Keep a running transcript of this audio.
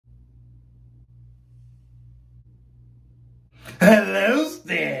Hello,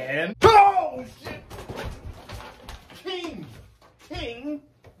 Stan. Oh, shit. King,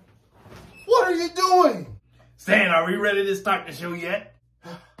 what are you doing? Stan, are we ready to start the show yet?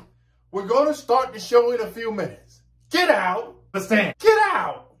 We're going to start the show in a few minutes. Get out. But Stan, Get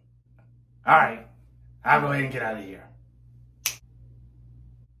out. all right, I'll go ahead and get out of here.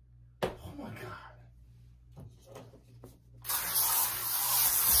 Oh, my God.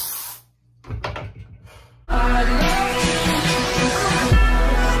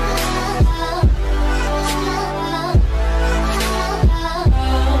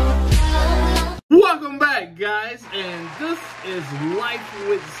 Welcome back, guys, and this is Life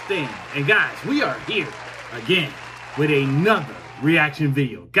with Stan. And guys, we are here again with another reaction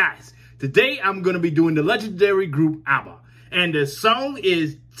video. Guys, today I'm going to be doing the legendary group ABBA, and the song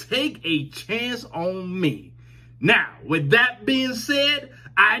is Take a Chance on Me. Now, with that being said,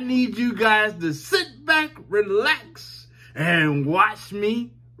 I need you guys to sit back, relax, and watch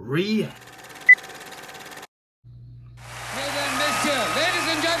me react. Mesdames, Messieurs, ladies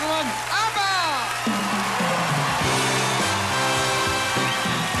and gentlemen, ABBA!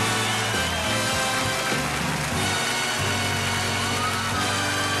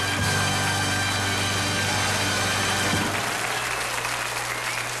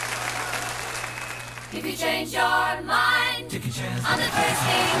 If you change your mind, take a chance on the first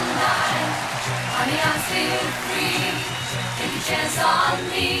thing line. Honey, I'm still free. Take a chance on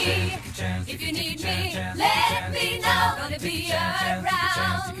me. If you need me, let me know. Gonna be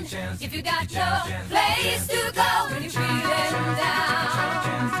around. If you got no place to go when you're feeling down.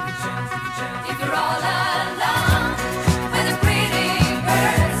 If you're all alone, when the pretty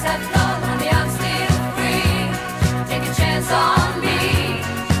birds have flown, honey, I'm still free. Take a chance on me.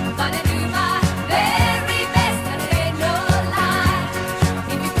 Gonna do my very best, and it ain't no lie.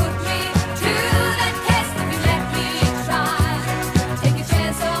 If you put me to the test, if you let me try, take a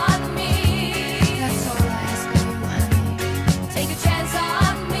chance on me. That's all I ask of you, honey. Take a chance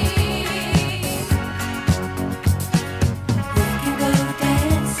on me. We can go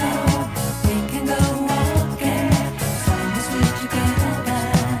dancing.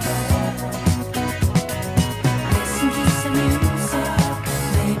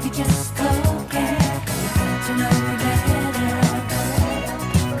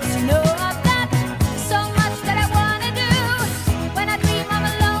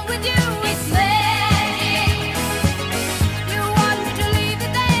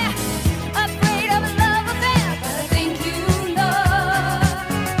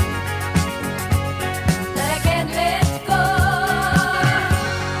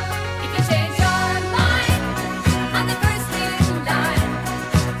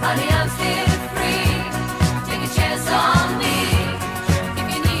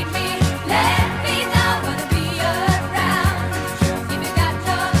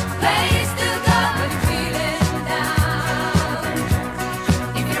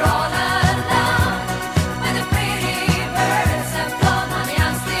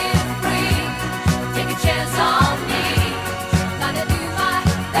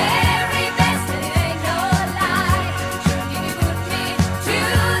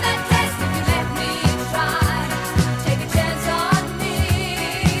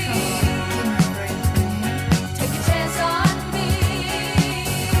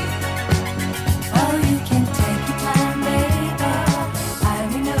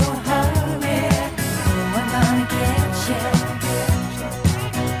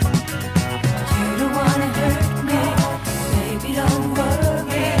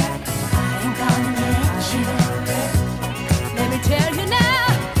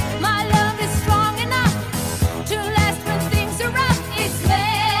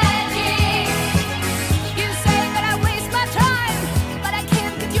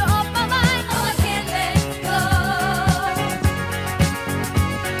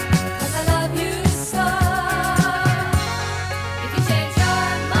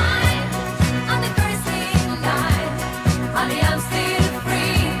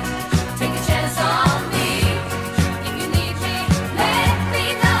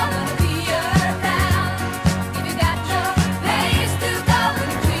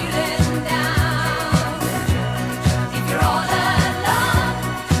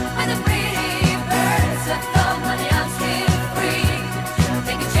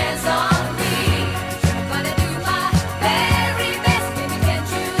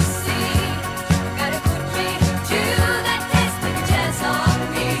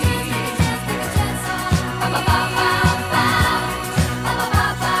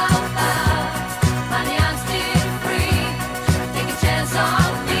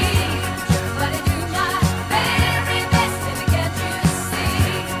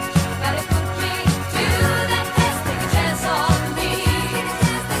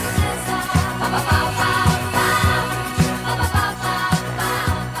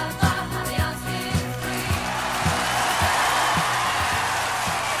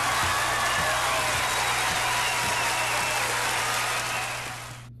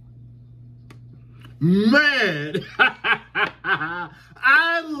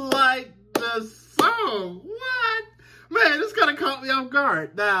 I like the song. What? Man, this kind of caught me off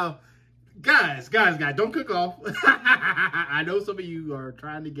guard. Now, guys, don't click off. I know some of you are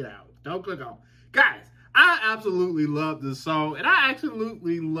trying to get out. Don't click off. Guys, I absolutely love this song, and I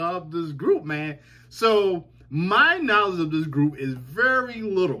absolutely love this group, man. So my knowledge of this group is very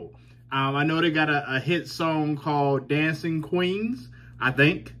little. I know they got a hit song called Dancing Queens, I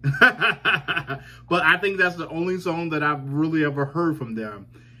think. But I think that's the only song that I've really ever heard from them.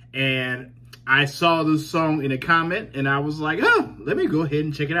 And I saw this song in a comment, and I was like, oh, let me go ahead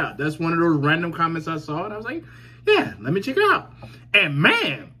and check it out. That's one of those random comments I saw, and I was like, yeah, let me check it out. And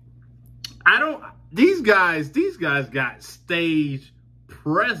man, these guys got stage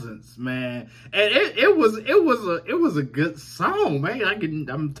presence, man. And it was a good song, man.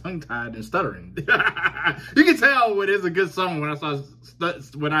 I'm tongue tied and stuttering. You can tell when it's a good song when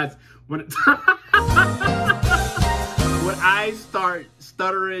I start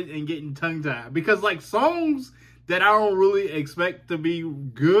stuttering and getting tongue tied, because like songs that I don't really expect to be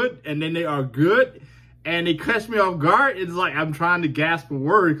good, and then they are good, and they catch me off guard. It's like I'm trying to gasp a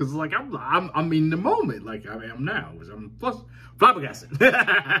word, because like I'm in the moment, like I am now, which I'm flabbergasted.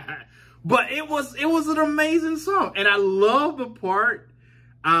 But it was an amazing song, and I love the part,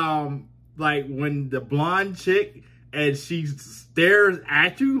 like when the blonde chick and she stares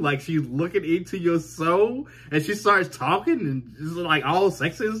at you like she's looking into your soul, and she starts talking and just like all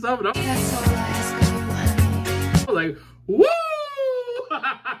sexy and stuff. And I was like, woo!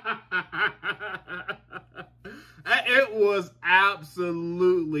 It was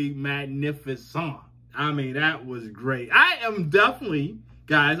absolutely magnificent. I mean, that was great. I am definitely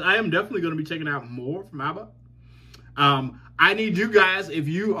going to be checking out more from ABBA. I need you guys, if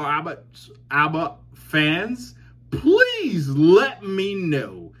you are ABBA fans, please let me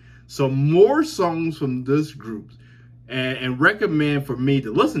know some more songs from this group and recommend for me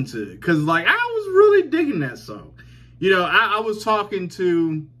to listen to it. Because, like, I was really digging that song. You know, I was talking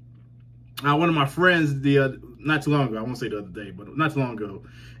to one of my friends not too long ago. I won't say the other day, but not too long ago.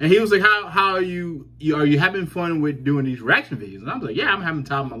 And he was like, how are you having fun with doing these reaction videos? And I was like, yeah, I'm having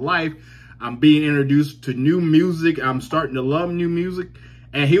time of my life. I'm being introduced to new music. I'm starting to love new music.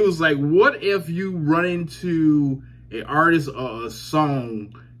 And he was like, what if you run into an artist or a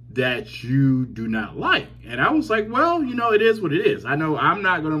song that you do not like? And I was like, well, you know, it is what it is. I know I'm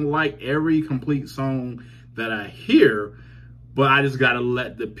not going to like every complete song that I hear, but I just got to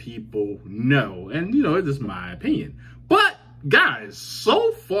let the people know. And, you know, it's just my opinion. But, guys,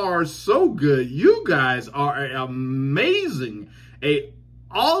 so far, so good. You guys are amazing,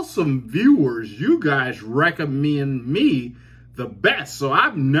 awesome viewers. You guys recommend me the best. So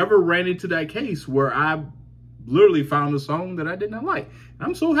I've never ran into that case where I literally found a song that I did not like. And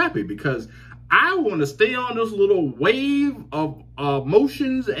I'm so happy, because I want to stay on this little wave of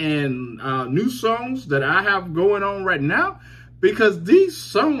emotions and new songs that I have going on right now, because these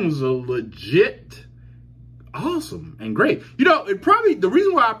songs are legit awesome and great. You know, the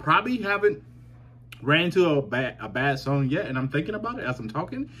reason why I probably haven't ran into a bad song yet, and I'm thinking about it as I'm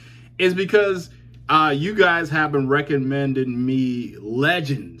talking, is because you guys have been recommending me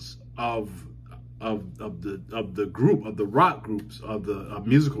legends of the group, of the rock groups of the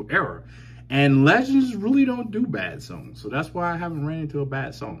musical era. And legends really don't do bad songs. So that's why I haven't ran into a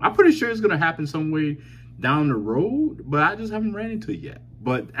bad song. I'm pretty sure it's going to happen some way down the road, but I just haven't ran into it yet.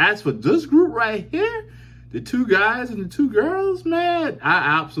 But as for this group right here, the two guys and the two girls, man,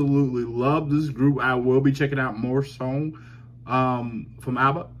 I absolutely love this group. I will be checking out more songs from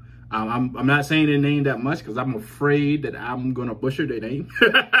ABBA. I'm not saying their name that much because I'm afraid that I'm going to butcher their name.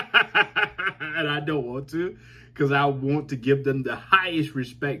 And I don't want to, because I want to give them the highest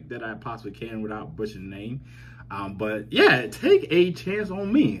respect that I possibly can without butchering the name. But yeah, Take a Chance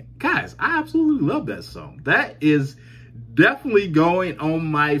on Me. Guys, I absolutely love that song. That is definitely going on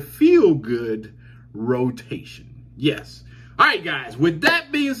my feel-good rotation. Yes. All right, guys, with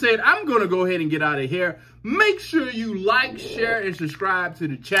that being said, I'm going to go ahead and get out of here. Make sure you like, share, and subscribe to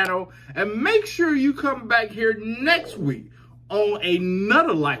the channel. And make sure you come back here next week on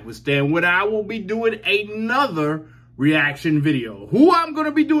another Life with Stan, where I will be doing another reaction video. Who I'm going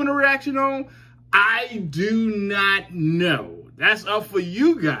to be doing a reaction on, I do not know. That's up for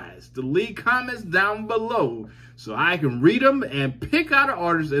you guys to leave comments down below so I can read them and pick out an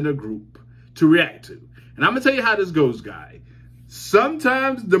artist in a group to react to. And I'm going to tell you how this goes, guys.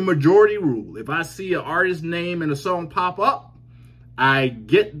 Sometimes the majority rule. If I see an artist name and a song pop up, I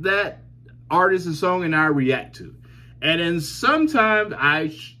get that artist and song and I react to. And then sometimes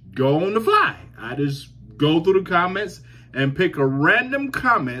I go on the fly. I just go through the comments and pick a random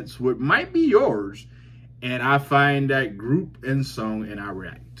comments, what might be yours, and I find that group and song and I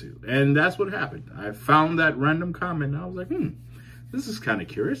react to. And that's what happened. I found that random comment and I was like, this is kind of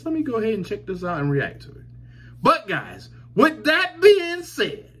curious. Let me go ahead and check this out and react to it. But guys, with that being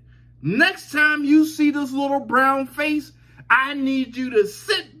said, next time you see this little brown face, I need you to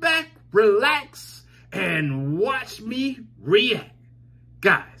sit back, relax, and watch me react.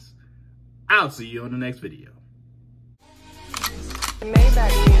 Guys, I'll see you on the next video.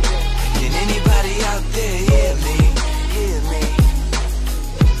 Can anybody out there hear me? Hear me?